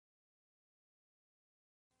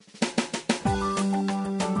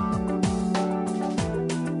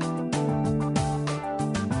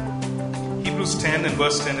10 and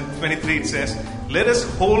verse 10 and 23 it says, "Let us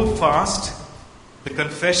hold fast the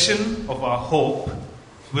confession of our hope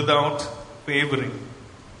without wavering.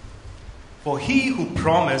 For he who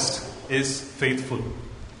promised is faithful."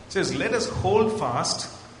 It says, let us hold fast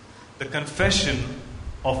the confession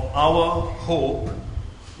of our hope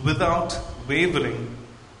without wavering,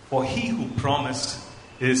 for he who promised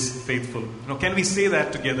is faithful. Can we say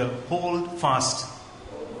that together? Hold fast.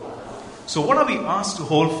 So what are we asked to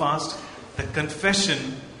hold fast? The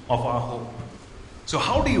confession of our hope. So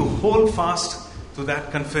how do you hold fast to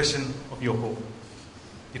that confession of your hope?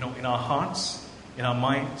 In our hearts, in our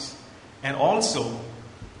minds, and also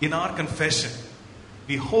in our confession.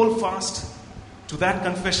 We hold fast to that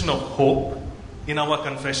confession of hope in our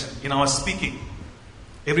confession, in our speaking.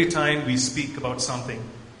 Every time we speak about something,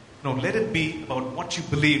 let it be about what you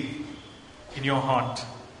believe in your heart.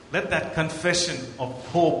 Let that confession of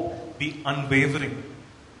hope be unwavering.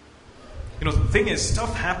 The thing is,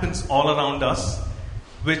 stuff happens all around us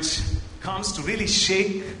which comes to really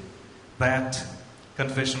shake that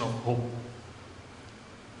confession of hope.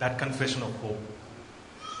 That confession of hope.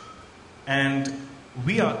 And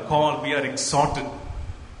we are exhorted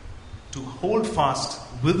to hold fast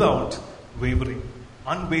without wavering.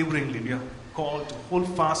 Unwaveringly, we are called to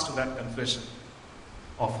hold fast to that confession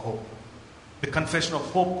of hope. The confession of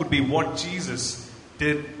hope could be what Jesus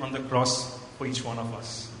did on the cross for each one of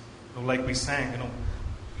us. Like we sang,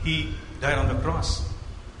 He died on the cross.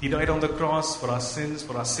 He died on the cross for our sins,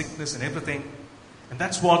 for our sickness and everything. And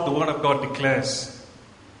that's what the Word of God declares.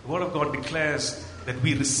 The Word of God declares that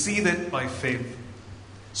we receive it by faith.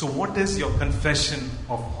 So what is your confession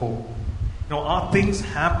of hope? Are things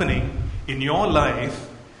happening in your life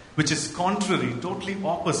which is contrary, totally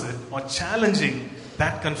opposite, or challenging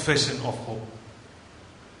that confession of hope?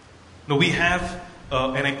 We have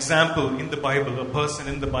an example in the Bible, a person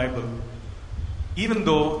in the Bible. Even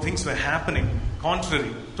though things were happening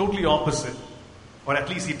contrary, totally opposite, or at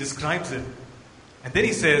least he describes it, and then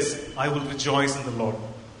he says, "I will rejoice in the Lord."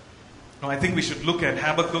 Now I think we should look at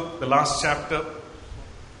Habakkuk, the last chapter.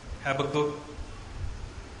 Habakkuk,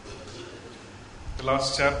 the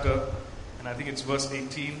last chapter, and I think it's verse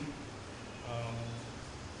 18.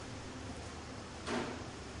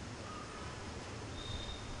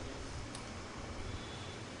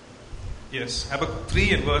 Yes, Habakkuk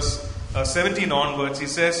 3 and verse 17 onwards, he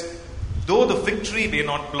says, "Though the fig tree may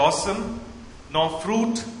not blossom, nor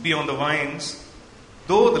fruit be on the vines,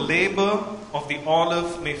 though the labor of the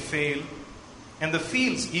olive may fail, and the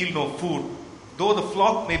fields yield no food, though the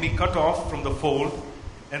flock may be cut off from the fold,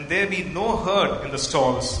 and there be no herd in the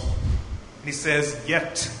stalls." And he says,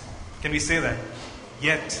 "Yet," can we say that?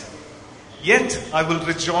 Yet I will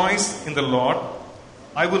rejoice in the Lord.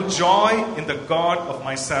 I will joy in the God of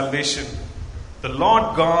my salvation. The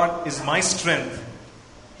Lord God is my strength.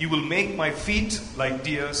 He will make my feet like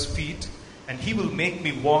deer's feet, and he will make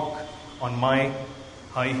me walk on my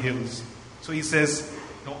high hills. So he says,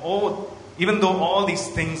 even though all these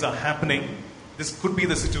things are happening, this could be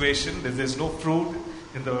the situation. There's no fruit,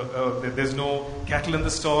 there's no cattle in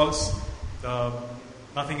the stalls,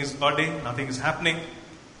 nothing is budding, nothing is happening.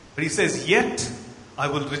 But he says, "Yet I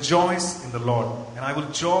will rejoice in the Lord, and I will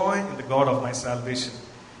joy in the God of my salvation."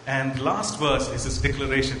 And the last verse is his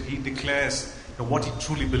declaration. He declares what he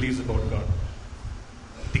truly believes about God.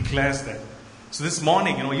 He declares that. So this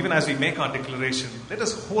morning, even as we make our declaration, let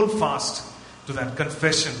us hold fast to that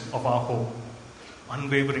confession of our hope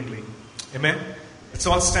unwaveringly. Amen. Let's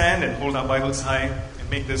all stand and hold our Bibles high and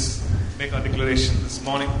make our declaration this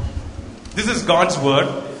morning. This is God's word.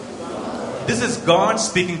 This is God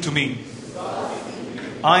speaking to me.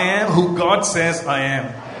 I am who God says I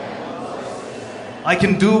am. I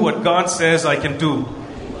can do what God says I can do.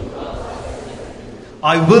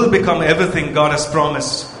 I will become everything God has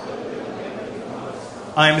promised.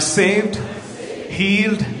 I am saved,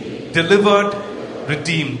 healed, delivered,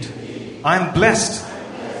 redeemed. I am blessed,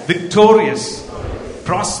 victorious,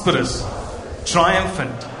 prosperous,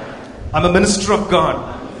 triumphant. I'm a minister of God,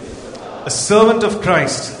 a servant of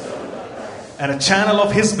Christ, and a channel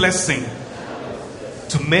of His blessing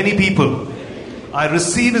to many people. I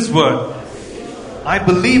receive His word. I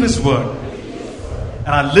believe His word. And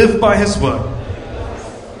I live by His word.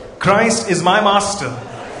 Christ is my master.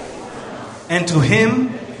 And to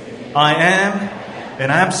Him I am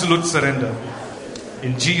an absolute surrender.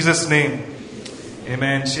 In Jesus' name.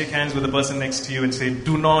 Amen. Shake hands with the person next to you and say,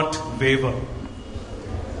 "Do not waver."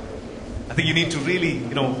 I think you need to really,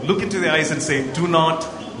 look into the eyes and say, "Do not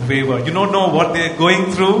waver." You don't know what they're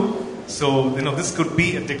going through. So, this could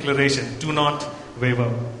be a declaration. Do not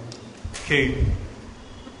waver. Okay.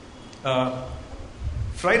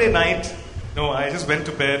 Friday night, No, I just went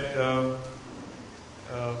to bed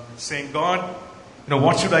saying, God,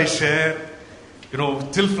 what should I share?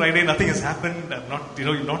 Till Friday, nothing has happened. I've not,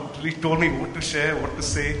 you've not really told me what to share, what to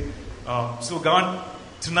say. So God,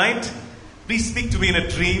 tonight, please speak to me in a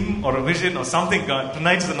dream or a vision or something, God.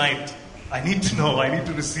 Tonight's the night. I need to know. I need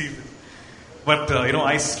to receive it. But,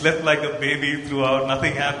 I slept like a baby throughout.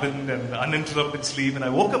 Nothing happened and uninterrupted sleep. And I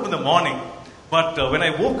woke up in the morning. But when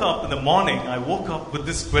I woke up in the morning, I woke up with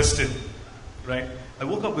this question, right? I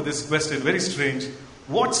woke up with this question, very strange.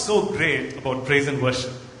 What's so great about praise and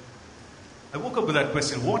worship? I woke up with that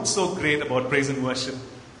question. What's so great about praise and worship?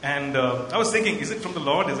 And I was thinking, is it from the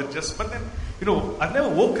Lord? Is it just... But then, I've never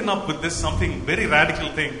woken up with this something very radical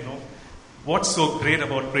thing, What's so great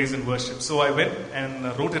about praise and worship? So I went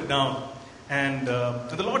and wrote it down. And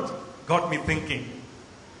the Lord got me thinking.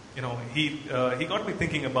 He got me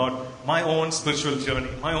thinking about my own spiritual journey,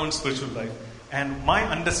 my own spiritual life. And my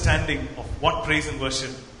understanding of what praise and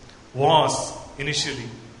worship was initially.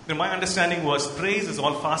 My understanding was praise is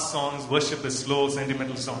all fast songs, worship is slow,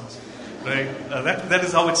 sentimental songs. Right? That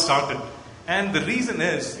is how it started. And the reason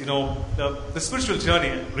is, the spiritual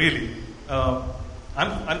journey, really.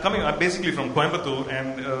 I'm basically from Coimbatore,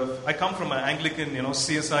 and I come from an Anglican,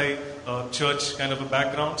 CSI church kind of a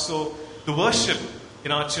background. So the worship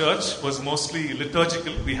in our church was mostly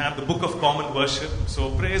liturgical. We have the Book of Common Worship. So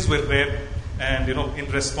prayers were read, and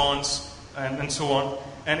in response, and so on,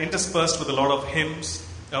 and interspersed with a lot of hymns.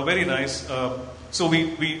 Very nice. So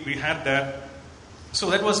we had that. So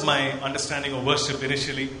that was my understanding of worship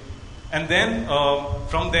initially. And then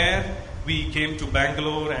from there, we came to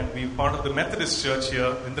Bangalore, and we were part of the Methodist Church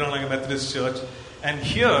here, Indiranagar Methodist Church. And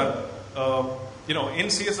here, in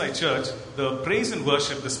CSI Church, the praise and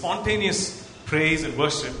worship, the spontaneous praise and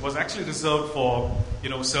worship was actually reserved for,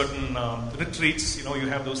 certain retreats. You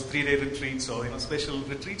have those 3-day retreats or, special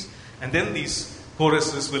retreats. And then these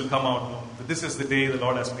choruses will come out. This is the day the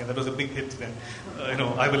Lord has made. That was a big hit then.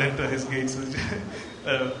 I will enter his gates.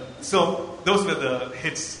 So those were the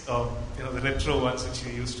hits, the retro ones which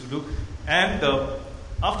we used to do. And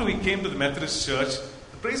after we came to the Methodist Church,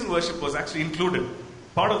 the praise and worship was actually included,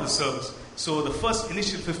 part of the service. So the first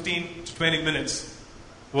initial 15 to 20 minutes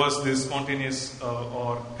was this spontaneous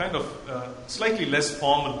or kind of slightly less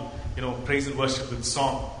formal, praise and worship with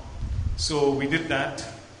song. So we did that.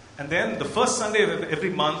 And then the first Sunday of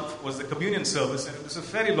every month was the communion service. And it was a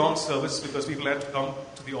very long service because people had to come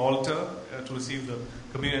to the altar to receive the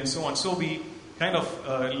communion and so on. So we kind of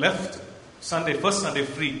left first Sunday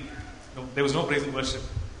free. There was no praise and worship,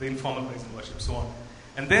 the informal praise and worship, so on.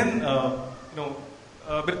 And then,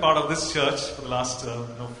 a bit part of this church for the last 4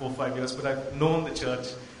 or 5 years, but I've known the church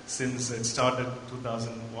since it started in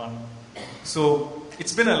 2001. So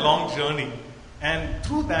it's been a long journey. And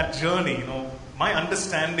through that journey, my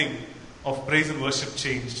understanding of praise and worship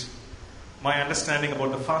changed. My understanding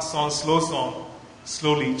about the fast song, slow song,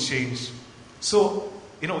 slowly changed. So,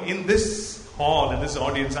 in this hall, in this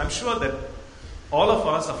audience, I'm sure that all of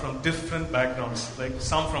us are from different backgrounds. Like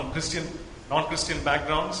some from Christian, non-Christian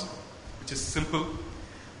backgrounds, which is simple.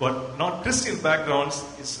 But non-Christian backgrounds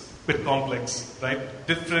is a bit complex, right?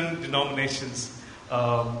 Different denominations.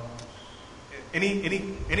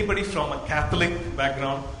 Anybody from a Catholic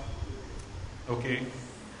background? Okay.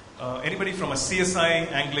 Anybody from a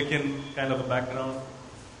CSI Anglican kind of a background?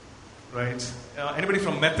 Right. Anybody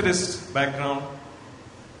from Methodist background?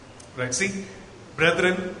 Right. See,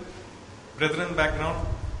 brethren background.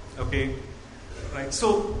 Okay. Right.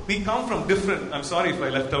 So we come from different. I'm sorry if I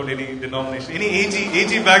left out any denomination. Any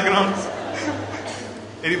AG backgrounds?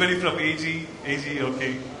 Anybody from AG?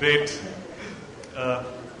 Okay. Great.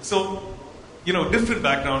 So, different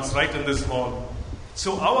backgrounds right in this hall.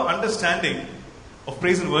 So our understanding of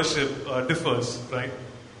praise and worship differs, right?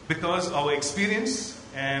 Because our experience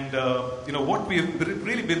and, what we've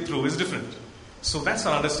really been through is different. So that's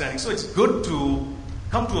our understanding. So it's good to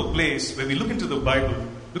come to a place where we look into the Bible,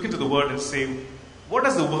 look into the Word and say, what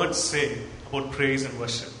does the Word say about praise and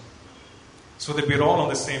worship? So that we're all on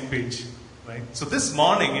the same page, right? So this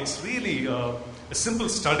morning, it's really a simple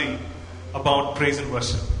study about praise and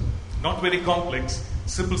worship. Not very complex,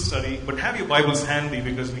 simple study, but have your Bibles handy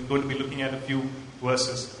because we're going to be looking at a few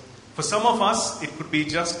verses. For some of us, it could be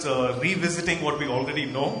just revisiting what we already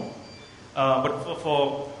know. But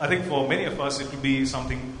I think for many of us, it could be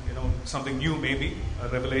something new maybe, a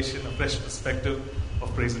revelation, a fresh perspective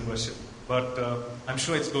of praise and worship. But I'm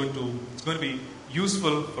sure it's going to be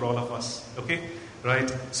useful for all of us. Okay,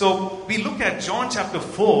 right? So we look at John chapter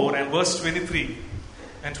 4 and verse 23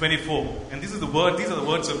 and 24, and these are the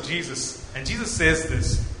words of Jesus. And Jesus says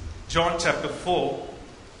this, John chapter 4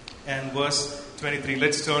 and verse 23.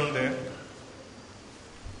 Let's turn there.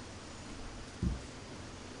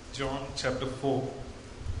 John chapter 4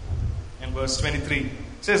 and verse 23. It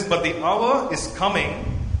says, "But the hour is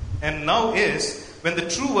coming, and now is, when the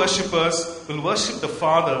true worshippers will worship the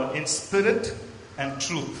Father in spirit and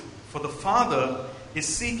truth. For the Father is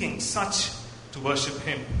seeking such to worship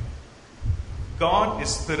Him. God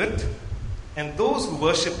is spirit, and those who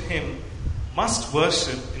worship Him must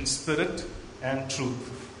worship in spirit and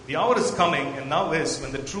truth." The hour is coming, and now is,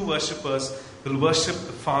 when the true worshippers will worship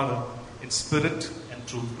the Father in spirit and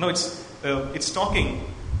truth. No, it's talking.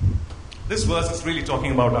 This verse is really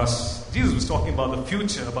talking about us. Jesus was talking about the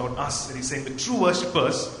future, about us. And He's saying the true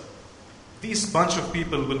worshippers, these bunch of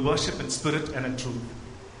people, will worship in spirit and in truth.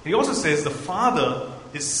 He also says the Father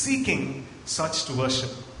is seeking such to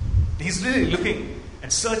worship. He's really looking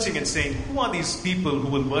and searching and saying, who are these people who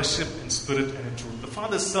will worship in spirit and in truth? The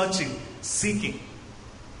Father is searching, seeking.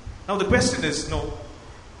 Now the question is, no,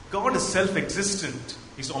 God is self-existent.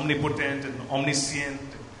 He's omnipotent and omniscient,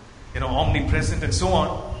 omnipresent and so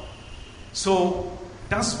on. So,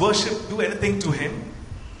 does worship do anything to Him?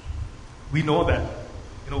 We know that.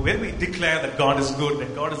 When we declare that God is good,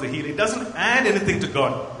 that God is the healer, it doesn't add anything to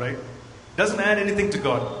God, right? It doesn't add anything to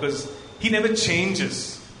God because He never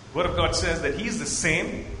changes. The Word of God says that He is the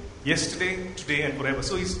same yesterday, today, and forever.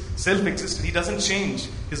 So He's self-existent. He doesn't change.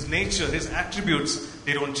 His nature, His attributes,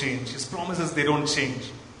 they don't change. His promises, they don't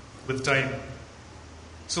change with time.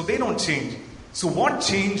 So they don't change. So what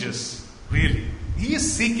changes, really? He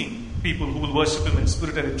is seeking people who will worship Him in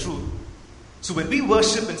spirit and in truth. So when we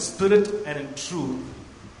worship in spirit and in truth,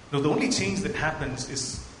 the only change that happens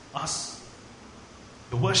is us.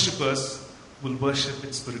 The worshippers will worship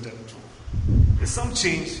in spirit and in truth. There's some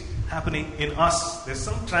change happening in us. There's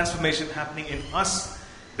some transformation happening in us.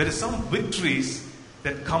 There is some victories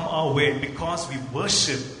that come our way because we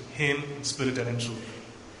worship Him in spirit and in truth.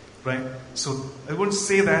 Right? So I want to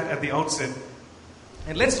say that at the outset.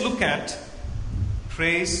 And let's look at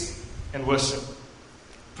praise and worship.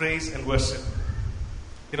 Praise and worship.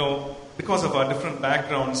 Because of our different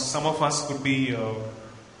backgrounds, some of us could be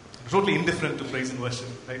totally indifferent to praise and worship,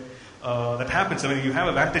 right? That happens. You have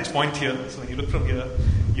a vantage point here, so when you look from here,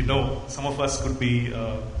 some of us could be,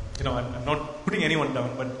 I'm not putting anyone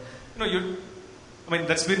down, but,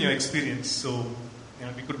 that's been your experience, so,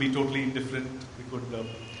 we could be totally indifferent,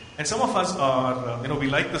 and some of us are, we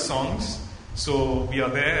like the songs, so we are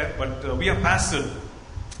there, but we are passive.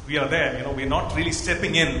 We are there, we're not really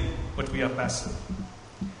stepping in, but we are passive.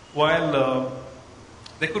 While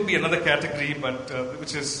there could be another category, but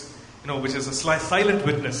which is a silent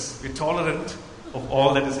witness. We're tolerant of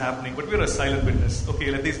all that is happening, but we're a silent witness.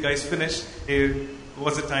 Okay, let these guys finish. Hey,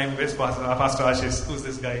 what's the time? Where's Pastor Ashish? Who's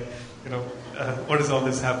this guy? What is all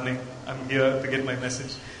this happening? I'm here to get my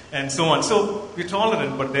message, and so on. So we're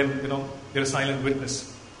tolerant, but then we're a silent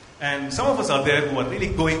witness. And some of us are there who are really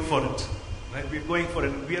going for it. Right? We're going for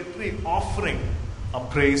it. We are really offering our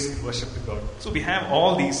praise and worship to God. So we have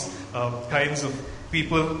all these kinds of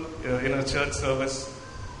people in our church service.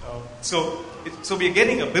 So we are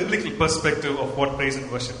getting a biblical perspective of what praise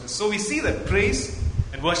and worship is. So we see that praise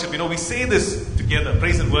and worship, we say this together,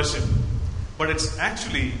 praise and worship, but it's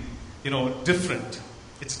actually, different.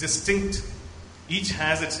 It's distinct. Each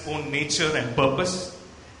has its own nature and purpose.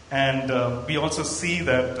 And we also see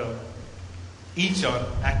that each are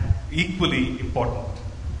equally important.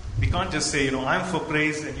 We can't just say, I'm for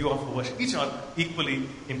praise and you are for worship. Each are equally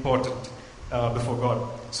important before God.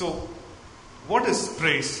 So, what is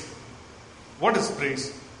praise? What is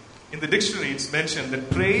praise? In the dictionary, it's mentioned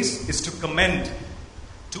that praise is to commend,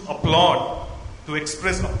 to applaud, to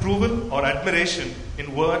express approval or admiration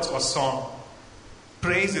in words or song.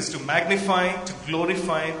 Praise is to magnify, to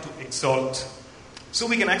glorify, to exalt. So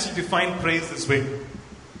we can actually define praise this way.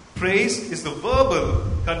 Praise is the verbal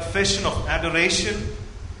confession of adoration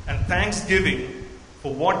and thanksgiving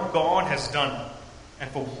for what God has done and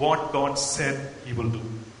for what God said He will do.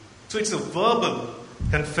 So it's a verbal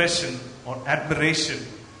confession or admiration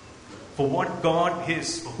for what God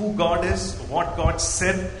is, for who God is, for what God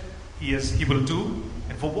said He will do,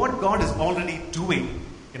 and for what God is already doing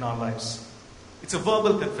in our lives. It's a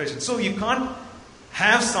verbal confession. So you can't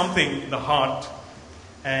have something in the heart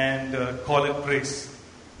and call it praise.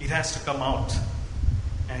 It has to come out.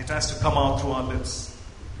 And it has to come out through our lips.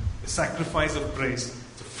 The sacrifice of praise,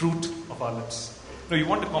 the fruit of our lips. You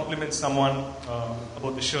want to compliment someone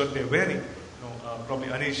about the shirt they're wearing. Probably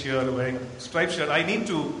Anish here wearing a striped shirt. I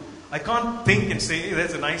can't think and say, hey,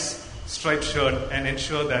 there's a nice striped shirt and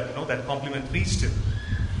ensure that, that compliment reached him.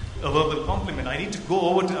 A verbal compliment. I need to go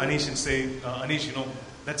over to Anish and say, Anish,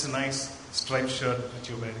 that's a nice striped shirt that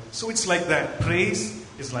you're wearing. So it's like that. Praise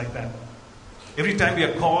is like that. Every time we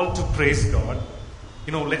are called to praise God,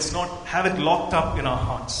 let's not have it locked up in our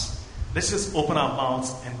hearts. Let's just open our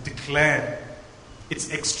mouths and declare. It's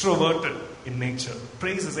extroverted in nature.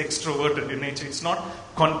 Praise is extroverted in nature. It's not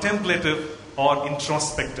contemplative or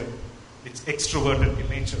introspective. It's extroverted in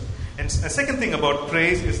nature. And a second thing about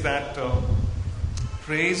praise is that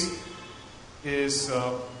praise is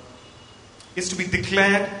to be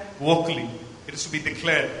declared vocally. It is to be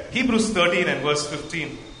declared. Hebrews 13 and verse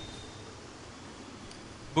 15.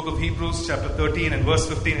 Book of Hebrews chapter 13 and verse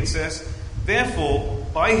 15, it says, "Therefore,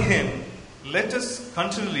 by him, let us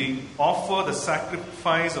continually offer the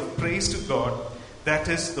sacrifice of praise to God, that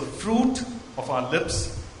is the fruit of our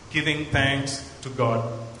lips, giving thanks to God."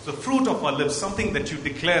 The fruit of our lips, something that you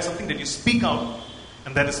declare, something that you speak out,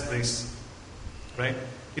 and that is praise. Right?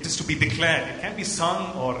 It is to be declared. It can be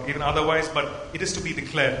sung or even otherwise, but it is to be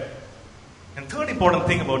declared. And third important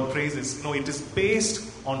thing about praise is, it is based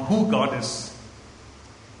on who God is.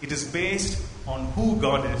 It is based on who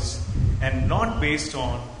God is and not based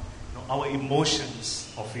on our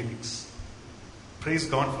emotions or feelings. Praise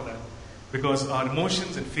God for that. Because our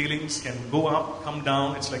emotions and feelings can go up, come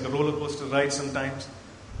down. It's like a roller coaster ride sometimes.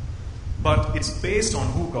 But it's based on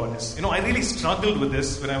who God is. I really struggled with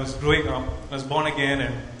this when I was growing up. I was born again,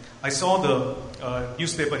 and I saw the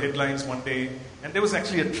newspaper headlines one day, and there was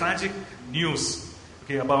actually a tragic news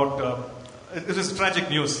about it was tragic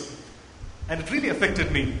news, and it really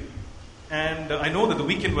affected me. And I know that the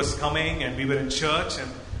weekend was coming, and we were in church,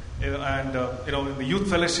 and in the youth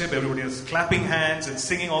fellowship, everybody was clapping hands and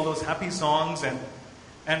singing all those happy songs,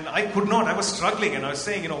 and I could not. I was struggling, and I was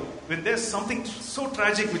saying, when there's something so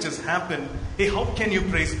tragic which has happened, hey, how can you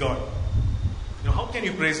praise God? How can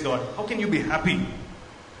you praise God? How can you be happy?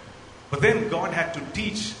 But then God had to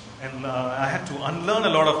teach, and I had to unlearn a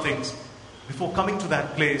lot of things before coming to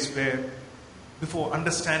that place before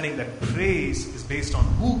understanding that praise is based on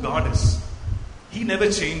who God is. He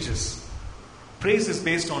never changes. Praise is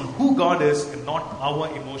based on who God is and not our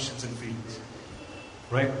emotions and feelings.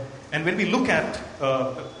 Right? And when we look at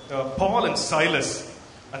Paul and Silas,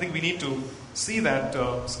 I think we need to see that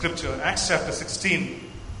scripture, Acts chapter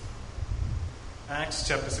 16. Acts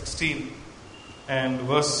chapter 16 and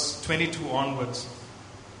verse 22 onwards.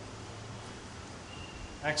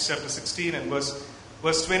 Acts chapter 16 and verse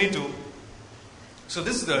 22. So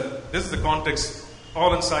this is the context.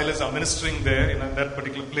 Paul and Silas are ministering there in that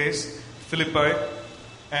particular place, Philippi,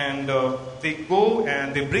 and they go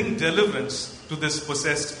and they bring deliverance to this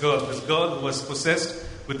possessed girl. This girl who was possessed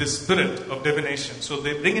with the spirit of divination. So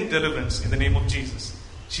they bring in deliverance in the name of Jesus.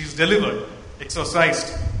 She's delivered,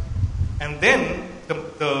 exorcised, and then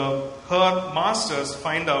her masters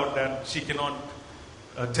find out that she cannot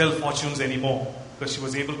tell fortunes anymore, because she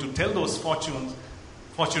was able to tell those fortune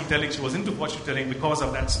telling. She was into fortune telling because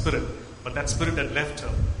of that spirit, but that spirit had left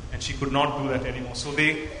her, and she could not do that anymore. So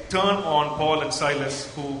they turn on Paul and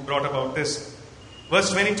Silas, who brought about this.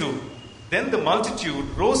 Verse 22. Then the multitude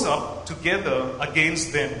rose up together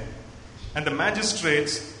against them, and the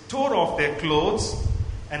magistrates tore off their clothes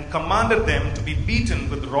and commanded them to be beaten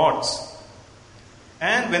with rods.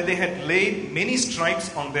 And when they had laid many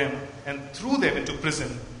stripes on them and threw them into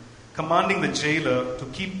prison, commanding the jailer to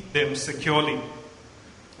keep them securely.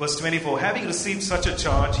 Verse 24, having received such a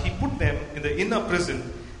charge, he put them in the inner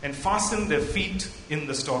prison and fastened their feet in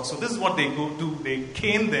the stocks. So this is what they go do. They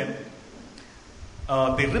cane them.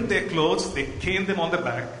 They ripped their clothes. They cane them on the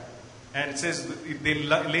back. And it says they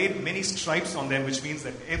laid many stripes on them, which means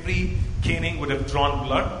that every caning would have drawn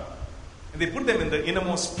blood. And they put them in the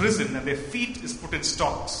innermost prison, and their feet is put in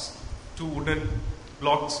stocks. 2 wooden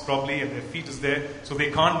blocks probably, and their feet is there. So they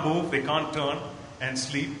can't move, they can't turn and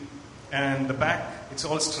sleep. And the back, it's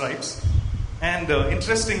all stripes. And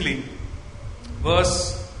interestingly,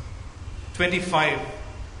 verse 25,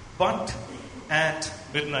 but at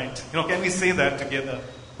midnight. Can we say that together?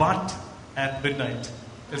 But at midnight.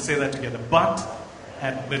 Let's say that together. But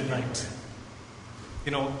at midnight.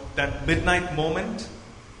 That midnight moment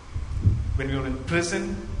when you're in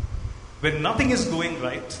prison, when nothing is going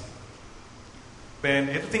right, when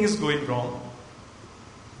everything is going wrong,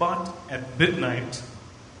 but at midnight,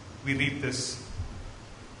 we read this.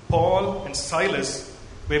 Paul and Silas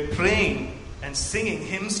were praying and singing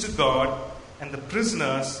hymns to God, and the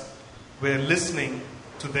prisoners were listening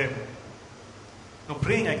to them.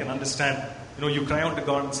 Praying I can understand. You cry out to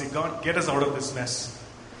God and say, God, get us out of this mess.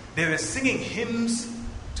 They were singing hymns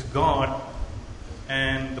to God,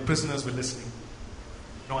 and the prisoners were listening.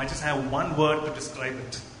 I just have one word to describe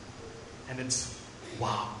it, and it's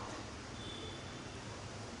wow.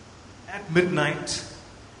 At midnight,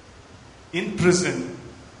 in prison,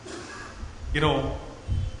 you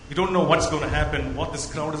don't know what's going to happen, what this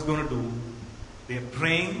crowd is going to do. they're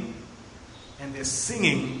praying, and they're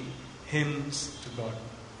singing hymns to God.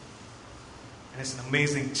 And it's an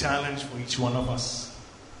amazing challenge for each one of us.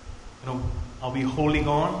 Are we holding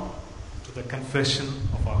on to the confession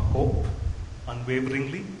of our hope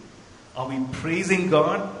unwaveringly? Are we praising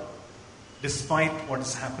God despite what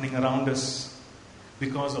is happening around us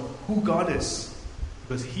because of who God is?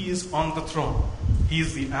 Because He is on the throne. He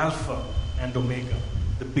is the Alpha and Omega,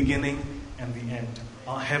 the beginning and the end.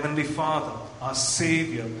 Our Heavenly Father, our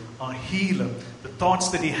Savior, our Healer. The thoughts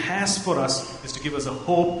that He has for us is to give us a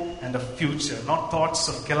hope and a future. Not thoughts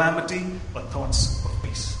of calamity, but thoughts of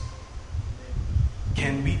peace.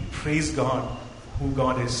 Can we praise God for who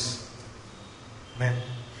God is? Amen.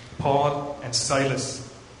 Paul and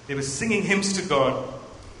Silas, they were singing hymns to God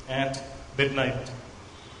at midnight.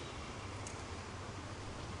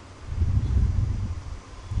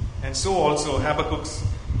 And so also Habakkuk's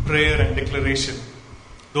prayer and declaration.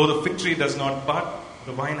 Though the fig tree does not bud,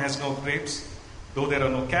 the vine has no grapes, though there are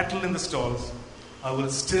no cattle in the stalls, I will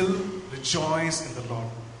still rejoice in the Lord.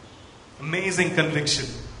 Amazing conviction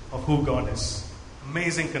of who God is.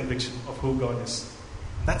 Amazing conviction of who God is.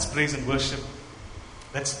 That's praise and worship.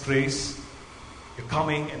 That's praise. You're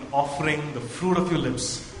coming and offering the fruit of your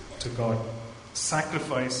lips to God.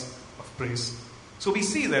 Sacrifice of praise. So we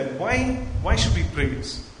see that why should we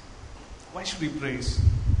praise? Why should we praise?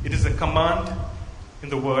 It is a command in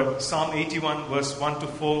the word. Psalm 81 verse 1 to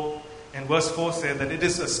 4 and verse 4 says that it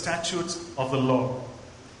is a statute of the law.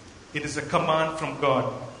 It is a command from God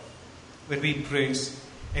when we praise.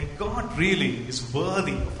 And God really is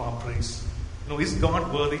worthy of our praise. Is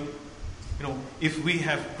God worthy? If we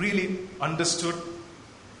have really understood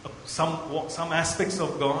some aspects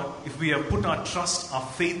of God, if we have put our trust, our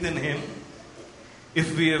faith in Him,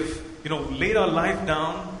 if we have laid our life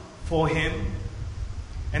down for Him,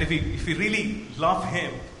 and if we really love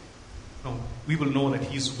Him, we will know that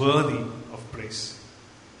He is worthy of praise.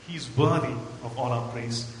 He is worthy of all our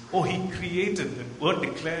praise. He created, the word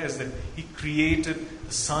declares that He created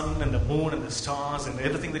the sun and the moon and the stars and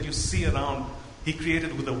everything that you see around. He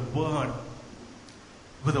created with a word.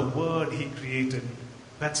 With a word He created.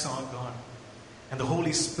 That's our God. And the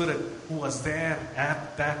Holy Spirit who was there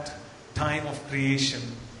at that time of creation.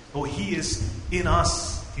 He is in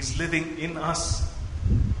us. He's living in us.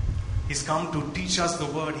 He's come to teach us the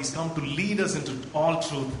word. He's come to lead us into all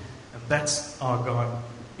truth. And that's our God.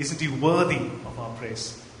 Isn't He worthy of our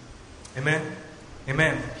praise? Amen?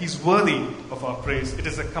 Amen. He's worthy of our praise. It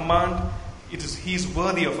is a command. He's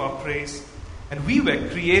worthy of our praise. And we were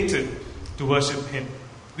created to worship Him.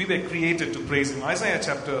 We were created to praise Him. Isaiah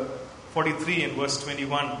chapter 43 and verse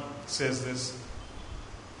 21 says this.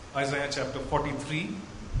 Isaiah chapter 43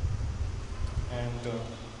 and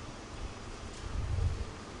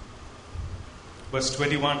verse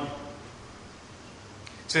 21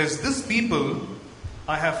 says, "This people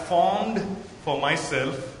I have formed for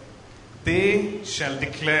myself, they shall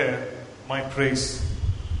declare my praise."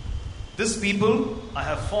 This people I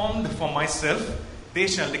have formed for myself, they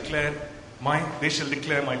shall declare my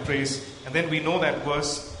praise. And then we know that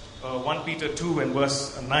verse 1 Peter 2 and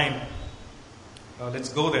verse 9. Let's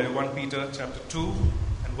go there. 1 Peter chapter 2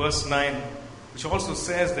 and verse 9, which also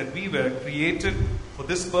says that we were created for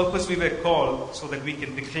this purpose. We were called so that we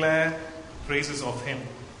can declare praises of Him.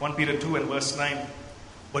 1 Peter 2 and verse 9.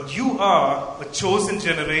 "But you are a chosen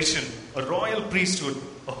generation, a royal priesthood,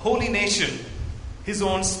 a holy nation, His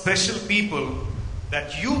own special people,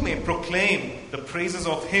 that you may proclaim the praises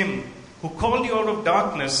of Him who called you out of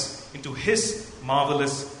darkness into His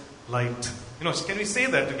marvelous light." Can we say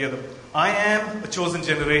that together? I am a chosen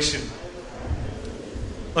generation,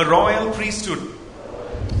 a royal priesthood,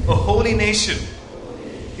 a holy nation,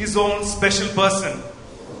 His own special person,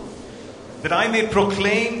 that I may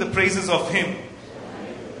proclaim the praises of Him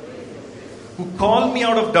who called me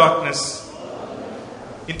out of darkness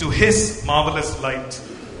into His marvelous light.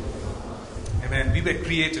 Amen. We were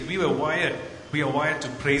created, we are wired to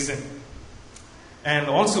praise Him. And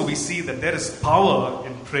also we see that there is power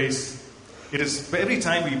in praise. It is every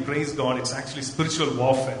time we praise God, it's actually spiritual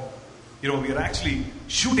warfare. We are actually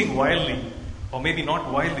shooting wildly, or maybe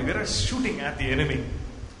not wildly, we are shooting at the enemy.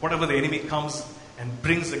 Whatever the enemy comes and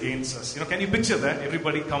brings against us. Can you picture that?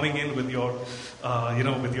 Everybody coming in with your,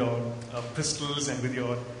 with your pistols and with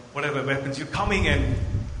your whatever weapons. You're coming and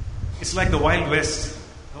it's like the Wild West.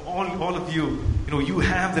 All of you, you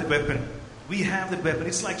have that weapon. We have that weapon.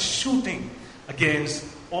 It's like shooting against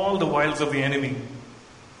all the wiles of the enemy.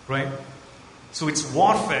 Right? So it's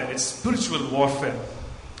warfare. It's spiritual warfare.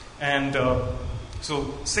 And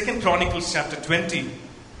so 2 Chronicles chapter 20,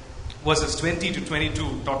 verses 20 to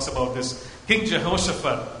 22 talks about this. King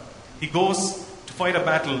Jehoshaphat, he goes fight a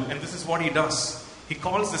battle, and this is what he does. He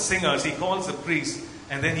calls the singers, he calls the priests,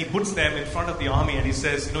 and then he puts them in front of the army and he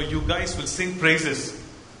says, you guys will sing praises.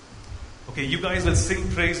 Okay, you guys will sing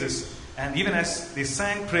praises. And even as they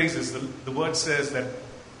sang praises, the word says that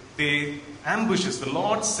the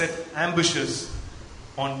Lord set ambushes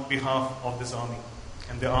on behalf of this army.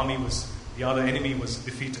 And the other enemy was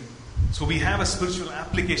defeated. So we have a spiritual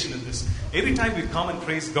application in this. Every time we come and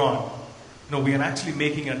praise God, we are actually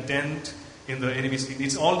making a dent in the enemy's teeth.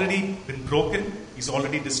 It's already been broken. He's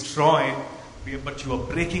already destroyed. But you are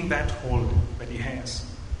breaking that hold that he has.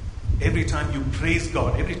 Every time you praise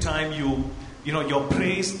God, every time your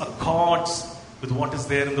praise accords with what is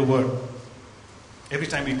there in the Word. Every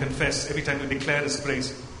time you confess, every time you declare His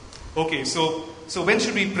praise. Okay, so when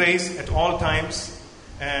should we praise? At all times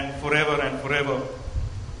and forever and forever.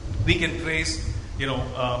 We can praise,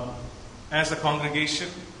 as a congregation.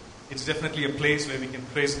 It's definitely a place where we can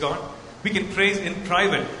praise God. We can praise in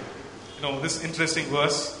private. This interesting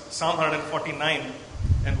verse, Psalm 149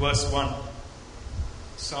 and verse 1.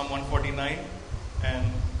 Psalm 149 and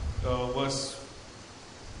verse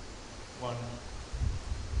 1.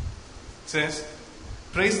 It says,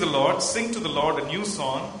 "Praise the Lord, sing to the Lord a new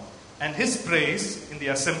song, and His praise in the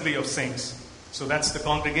assembly of saints." So that's the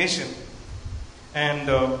congregation. And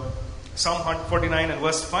Psalm 149 and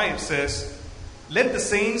verse 5 says, "Let the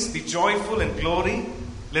saints be joyful in glory.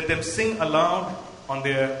 Let them sing aloud on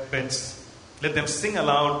their beds." Let them sing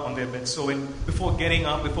aloud on their beds. So before getting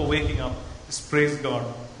up, before waking up, just praise God.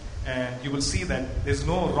 And you will see that there's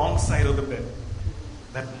no wrong side of the bed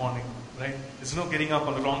that morning, right? There's no getting up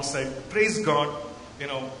on the wrong side. Praise God,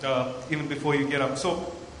 even before you get up.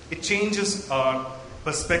 So it changes our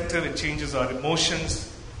perspective, it changes our emotions,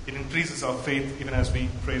 it increases our faith even as we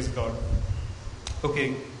praise God.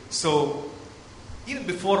 Okay, so even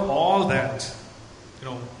before all that,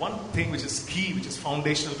 one thing which is key, which is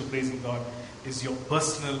foundational to praising God, is your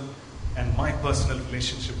personal and my personal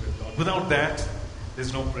relationship with God. Without that,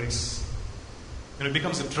 there's no praise. It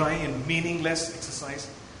becomes a dry and meaningless exercise.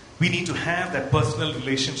 We need to have that personal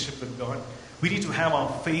relationship with God. We need to have our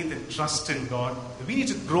faith and trust in God. We need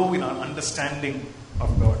to grow in our understanding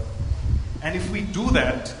of God. And if we do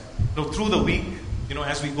that, through the week,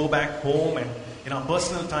 as we go back home and in our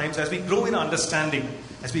personal times, as we grow in our understanding,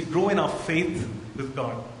 as we grow in our faith with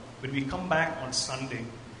God, when we come back on Sunday,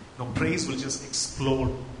 praise will just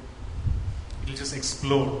explode. It will just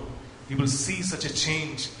explode. You will see such a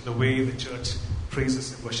change in the way the church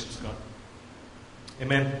praises and worships God.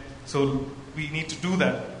 Amen. So we need to do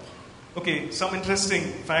that. Okay, some interesting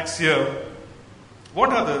facts here.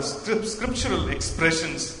 What are the scriptural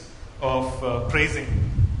expressions of praising?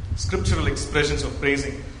 Scriptural expressions of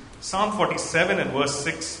praising. Psalm 47 and verse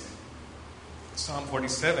 6. Psalm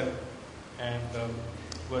 47 and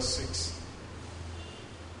verse 6.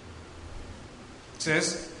 It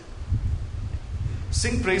says,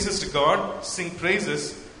 "Sing praises to God, sing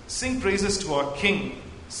praises to our King,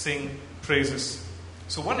 sing praises."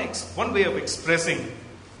 So one way of expressing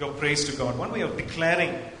your praise to God, one way of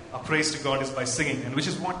declaring our praise to God is by singing, and which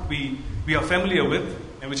is what we are familiar with,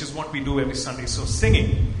 and which is what we do every Sunday. So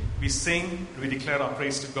singing, we sing, we declare our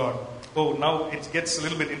praise to God. Oh, now it gets a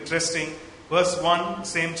little bit interesting. Verse 1,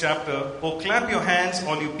 same chapter. "Oh, clap your hands,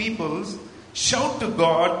 all you peoples, shout to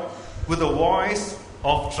God with a voice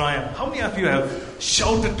of triumph." How many of you have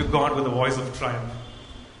shouted to God with a voice of triumph?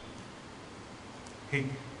 Hey,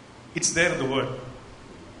 it's there in the Word.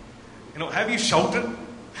 Have you shouted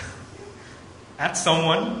at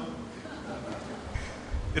someone?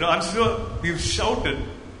 I'm sure we've shouted.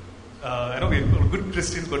 I know we're good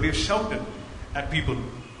Christians, but we've shouted at people.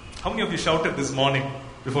 How many of you shouted this morning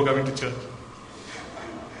before coming to church?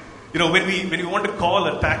 When you want to call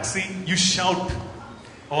a taxi, you shout,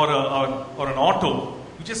 or an auto,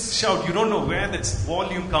 you just shout. You don't know where that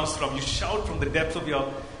volume comes from. You shout from the depths of your,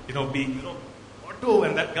 being, auto,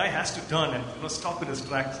 and that guy has to turn and stop in his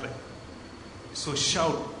tracks. So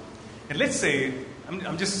shout. And let's say,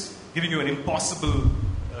 I'm just giving you an impossible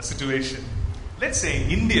situation. Let's say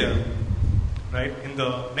India, right, in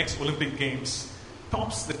the next Olympic Games,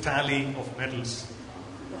 tops the tally of medals.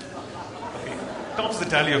 Okay, tops the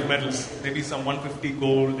tally of medals. Maybe some 150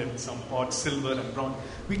 gold and some odd silver and bronze.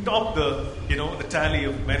 We top the tally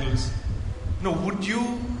of medals. Would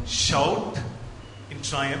you shout in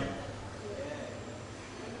triumph?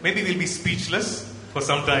 Maybe we'll be speechless for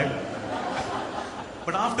some time.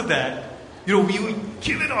 But after that, you will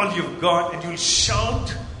give it all you've got and you'll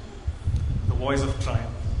shout the voice of triumph.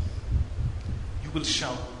 You will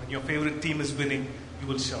shout. When your favorite team is winning, you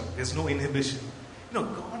will shout. There's no inhibition.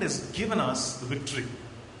 God has given us the victory.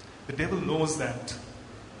 The devil knows that.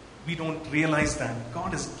 we don't realize that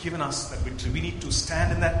God has given us that victory. We need to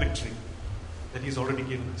stand in that victory that He's already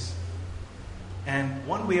given us. And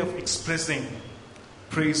one way of expressing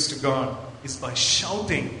praise to God is by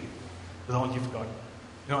shouting with all you've got.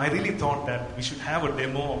 I really thought that we should have a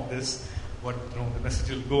demo of this, but the message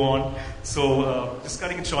will go on. So just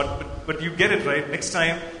cutting it short, but you get it right. Next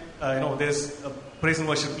time, there's a praise and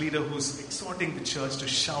worship leader who's exhorting the church to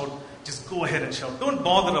shout. Just go ahead and shout. Don't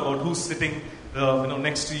bother about who's sitting,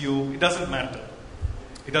 next to you. It doesn't matter.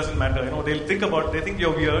 It doesn't matter. They'll they think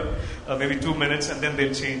you're weird, maybe 2 minutes, and then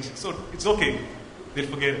they'll change. So it's okay. They'll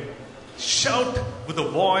forget it. Shout with a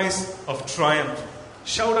voice of triumph.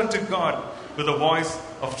 Shout unto God with a voice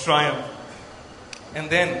of triumph. And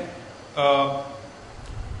then,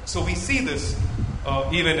 so we see this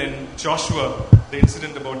even in Joshua, the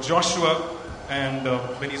incident about Joshua, and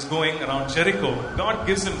when he's going around Jericho, God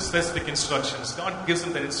gives him specific instructions. God gives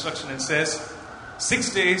him that instruction and says,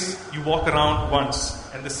 6 days you walk around once,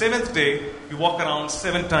 and the 7th day you walk around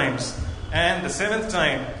 7 times, and the 7th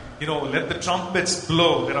time, let the trumpets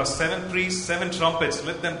blow. There are 7 priests, 7 trumpets.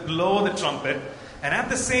 Let them blow the trumpet, and at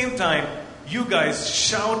the same time, you guys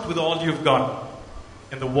shout with all you've got,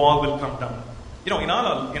 and the wall will come down. In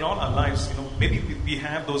all our lives, maybe we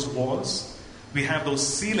have those walls, we have those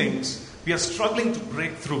ceilings. We are struggling to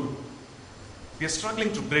break through. We are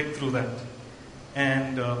struggling to break through that.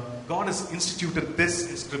 And God has instituted this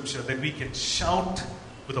in Scripture, that we can shout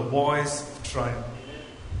with a voice of triumph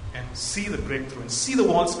and see the breakthrough, and see the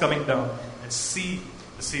walls coming down, and see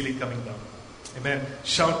the ceiling coming down. Amen.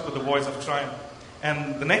 Shout with the voice of triumph.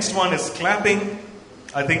 And the next one is clapping.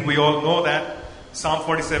 I think we all know that. Psalm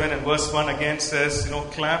 47 and verse 1 again says,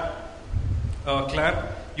 clap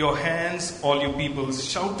your hands, all you peoples.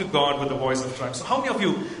 Shout to God with the voice of triumph. So how many of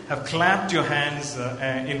you have clapped your hands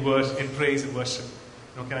in praise and worship?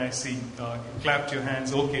 Can I see? Clapped your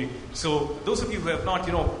hands. Okay. So those of you who have not,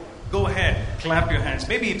 go ahead, clap your hands.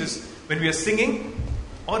 Maybe it is when we are singing,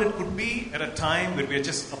 or it could be at a time when we are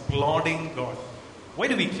just applauding God. Why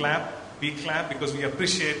do we clap? We clap because we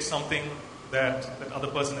appreciate something that other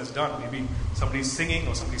person has done. Maybe somebody's singing,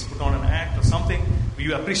 or somebody's put on an act or something.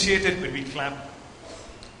 We appreciate it when we clap.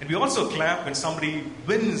 And we also clap when somebody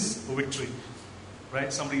wins a victory.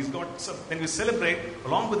 Right? Somebody's got some. When we celebrate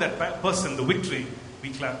along with that person the victory,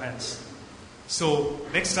 we clap hands. So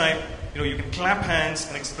next time, you can clap hands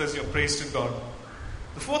and express your praise to God.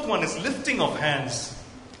 The fourth one is lifting of hands.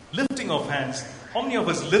 Lifting of hands. How many of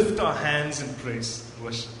us lift our hands in praise and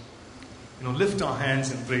worship? Lift our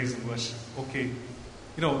hands in praise and worship. Okay.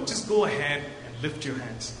 Just go ahead and lift your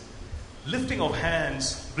hands. Lifting of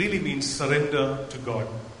hands really means surrender to God.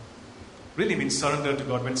 Really means surrender to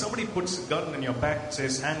God. When somebody puts a gun in your back and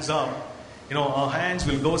says, hands up, our hands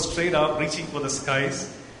will go straight up, reaching for the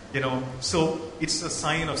skies. So it's a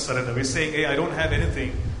sign of surrender. We're saying, hey, I don't have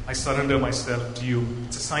anything. I surrender myself to you.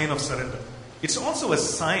 It's a sign of surrender. It's also a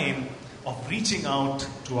sign of reaching out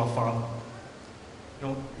to our Father.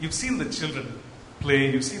 You've seen the children play.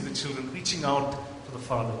 You've seen the children reaching out to the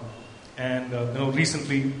Father. And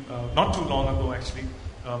recently, not too long ago, actually,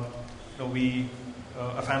 as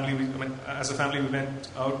a family, we went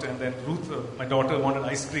out, and then Ruth, my daughter, wanted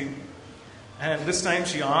ice cream. And this time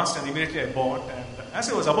she asked, and immediately I bought. And as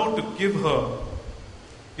I was about to give her,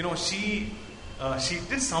 she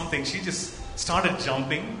did something. She just started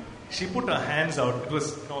jumping. She put her hands out. It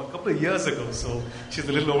was a couple of years ago, so she's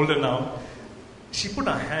a little older now. She put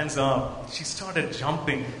her hands up. She started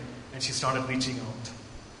jumping, and she started reaching out.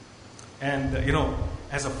 And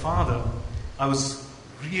as a father, I was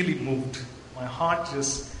really moved. My heart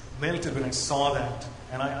just melted when I saw that,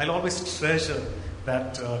 and I'll always treasure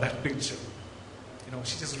that picture.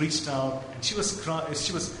 She just reached out, and she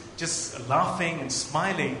was just laughing and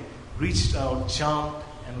smiling, reached out, jumped,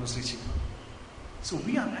 and was reaching out. So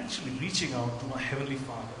we are actually reaching out to our Heavenly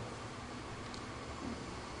Father.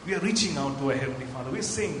 We are reaching out to our Heavenly Father. We're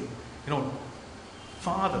saying,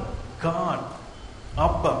 Father, God,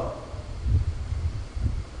 Abba,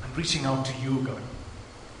 I'm reaching out to you, God.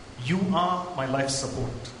 You are my life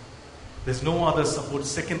support. There's no other support,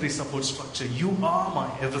 secondary support structure. You are my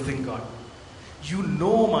everything, God. You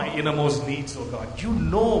know my innermost needs, oh God. You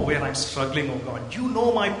know where I'm struggling, oh God. You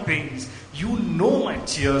know my pains. You know my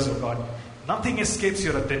tears, oh God. Nothing escapes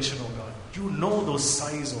your attention, oh God. You know those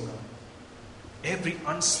sighs, oh God. Every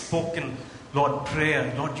unspoken, Lord,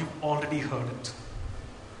 prayer, Lord, you've already heard it.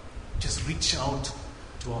 Just reach out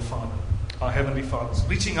to our Father, our Heavenly Father.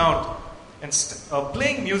 Reaching out and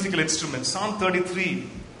playing musical instruments. Psalm 33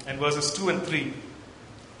 and verses 2 and 3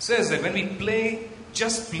 says that when we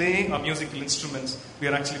just play our musical instruments, we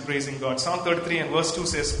are actually praising God. Psalm 33 and verse 2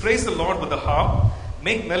 says, praise the Lord with the harp,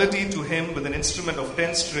 Make melody to him with an instrument of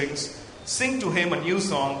 10 strings. Sing to him a new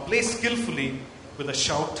song. Play skillfully with a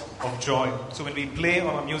shout of joy. So when we play on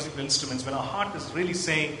our musical instruments, when our heart is really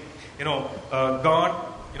saying, God,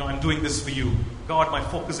 I'm doing this for you. God, my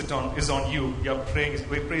focus is on you.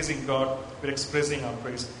 We're praising God. We're expressing our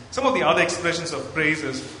praise. Some of the other expressions of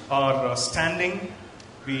praises are standing.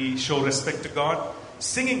 We show respect to God.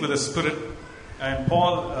 Singing with the Spirit. And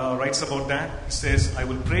Paul writes about that. He says, I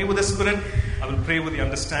will pray with the Spirit. I will pray with the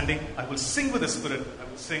understanding. I will sing with the Spirit. I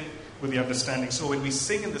will sing with the understanding. So when we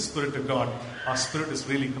sing in the Spirit to God, our spirit is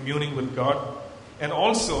really communing with God. And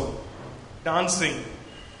also, dancing.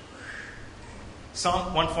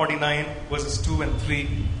 Psalm 149 verses 2 and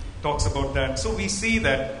 3 talks about that. So we see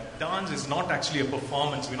that dance is not actually a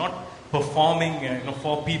performance. We're not performing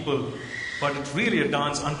for people, but it's really a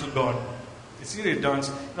dance unto God. It's really a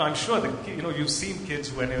dance. I'm sure that you've seen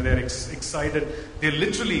kids when they're excited. They're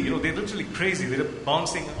literally crazy. They're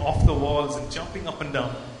bouncing off the walls and jumping up and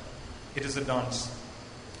down. It is a dance.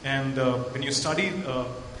 And when you study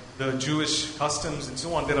the Jewish customs and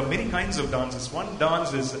so on, there are many kinds of dances. One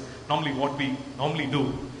dance is normally what we normally do,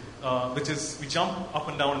 which is we jump up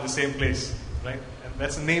and down in the same place, right? And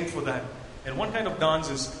that's a name for that. And one kind of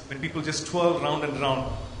dance is when people just twirl round and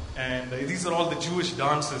round. And these are all the Jewish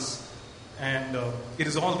dances. And it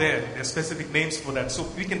is all there. There are specific names for that. So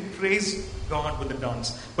we can praise God with the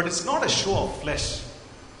dance. But it's not a show of flesh,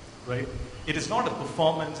 right? It is not a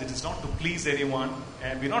performance. It is not to please anyone.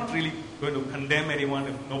 And we're not really going to condemn anyone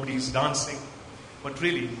if nobody is dancing. But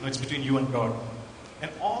really, it's between you and God. And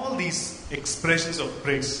all these expressions of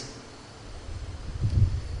praise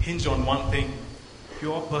hinge on one thing: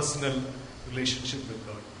 your personal relationship with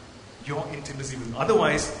God. Your intimacy with God.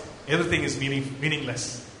 Otherwise, everything is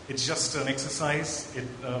meaningless. It's just an exercise.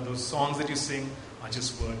 Those songs that you sing are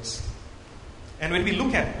just words. And when we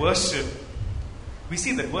look at worship, we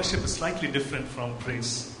see that worship is slightly different from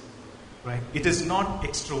praise. Right? It is not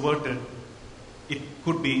extroverted. It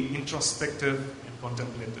could be introspective and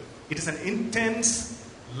contemplative. It is an intense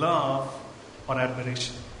love or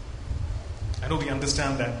admiration. I know we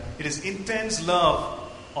understand that. It is intense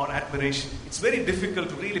love or admiration. It's very difficult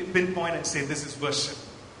to really pinpoint and say this is worship,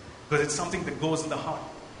 because it's something that goes in the heart.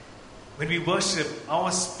 When we worship,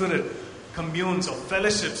 our spirit communes or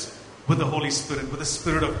fellowships with the Holy Spirit, with the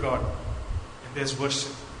Spirit of God. And there's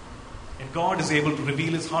worship. And God is able to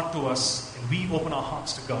reveal His heart to us, and we open our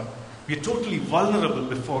hearts to God. We are totally vulnerable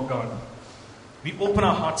before God. We open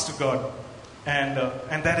our hearts to God, and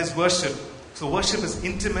that is worship. So worship is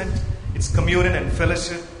intimate, it's communion and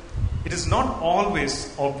fellowship. It is not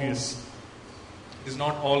always obvious. It is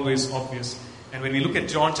not always obvious. And when we look at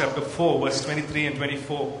John chapter 4, verse 23 and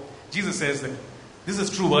 24, Jesus says that this is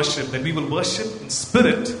true worship, that we will worship in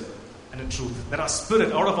spirit and in truth. That our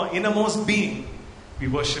spirit, out of our innermost being, we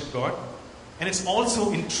worship God. And it's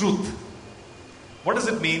also in truth. What does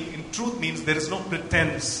it mean? In truth means there is no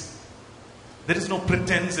pretense. There is no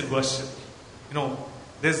pretense in worship.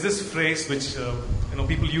 There's this phrase which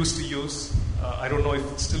people used to use. I don't know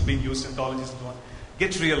if it's still being used in colleges and so on.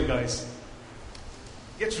 Get real, guys.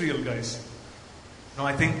 Get real, guys.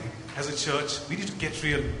 I think as a church, we need to get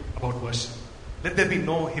real about worship. Let there be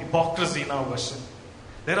no hypocrisy in our worship.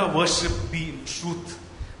 Let our worship be in truth.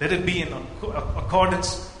 Let it be in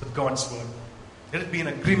accordance with God's word. Let it be in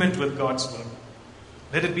agreement with God's word.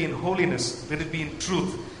 Let it be in holiness. Let it be in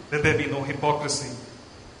truth. Let there be no hypocrisy.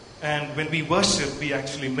 And when we worship, we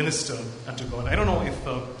actually minister unto God. I don't know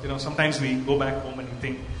if, sometimes we go back home and we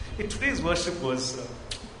think, hey, today's worship was,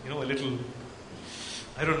 a little,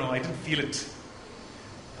 I don't know, I didn't feel it.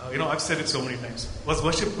 I've said it so many times. Was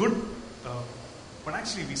worship good? But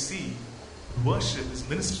actually we see worship is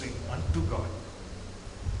ministering unto God.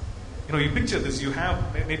 You picture this. You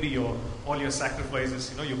have maybe all your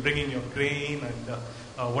sacrifices. You're bringing your grain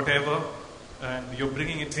and whatever, and you're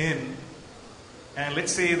bringing it in. And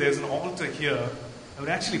let's say there's an altar here, and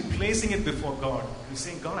we're actually placing it before God. You're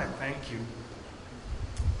saying, God, I thank you.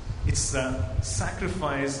 It's a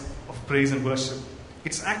sacrifice of praise and worship.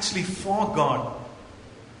 It's actually for God.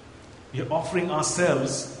 We are offering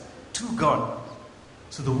ourselves to God.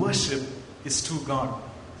 So the worship is to God.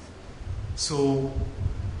 So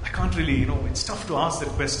I can't really, it's tough to ask that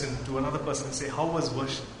question to another person and say, how was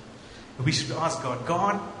worship? We should ask God,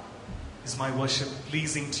 God, is my worship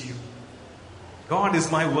pleasing to you? God,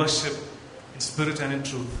 is my worship in spirit and in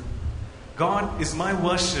truth? God, is my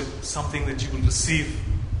worship something that you will receive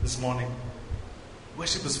this morning?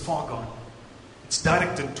 Worship is for God. It's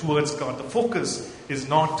directed towards God. The focus is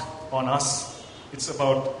not on us. It's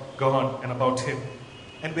about God and about Him.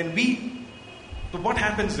 And what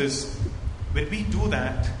happens is, when we do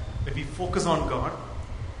that, when we focus on God,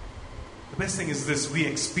 best thing is this: we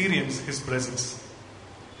experience His presence.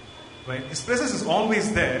 Right? His presence is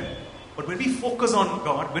always there, but when we focus on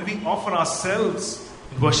God, when we offer ourselves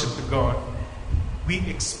in worship to God, we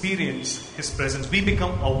experience His presence. We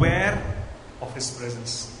become aware of His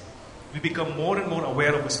presence. We become more and more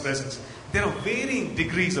aware of His presence. There are varying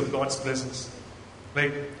degrees of God's presence.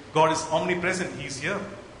 Right? God is omnipresent. He's here.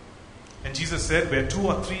 And Jesus said, where 2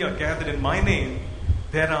 or 3 are gathered in my name,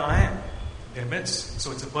 there I am in their midst.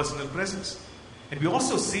 So it's a personal presence. And we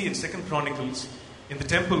also see in 2 Chronicles, in the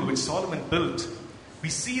temple which Solomon built, we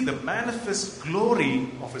see the manifest glory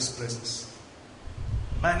of His presence.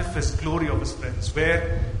 Manifest glory of His presence.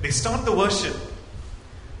 Where they start the worship,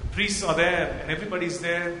 the priests are there and everybody's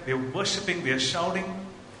there. They're worshipping, they're shouting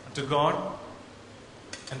unto God.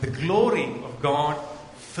 And the glory of God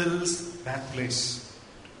fills that place.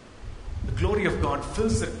 The glory of God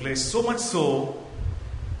fills that place, so much so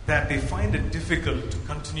that they find it difficult to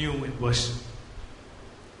continue in worship.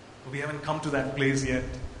 We haven't come to that place yet,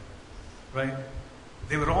 right?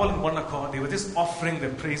 They were all in one accord. They were just offering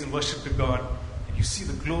their praise and worship to God. And you see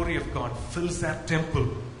the glory of God fills that temple.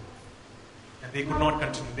 And they could not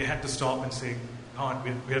continue. They had to stop and say, God,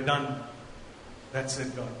 we are done. That's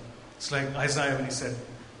it, God. It's like Isaiah when he said,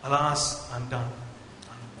 alas, I'm done.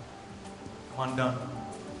 I'm undone.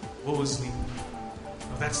 Woe is me.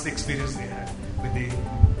 Now, that's the experience they had. When they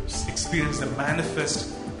experienced the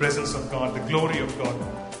manifest presence of God, the glory of God.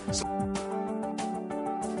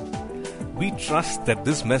 We trust that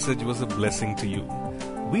this message was a blessing to you.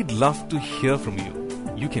 We'd love to hear from you.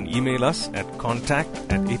 You can email us at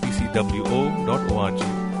contact@apcwo.org.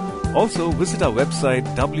 Also, visit our website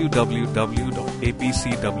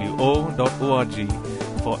www.apcwo.org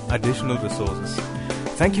for additional resources.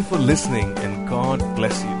 Thank you for listening, and God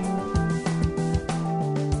bless you.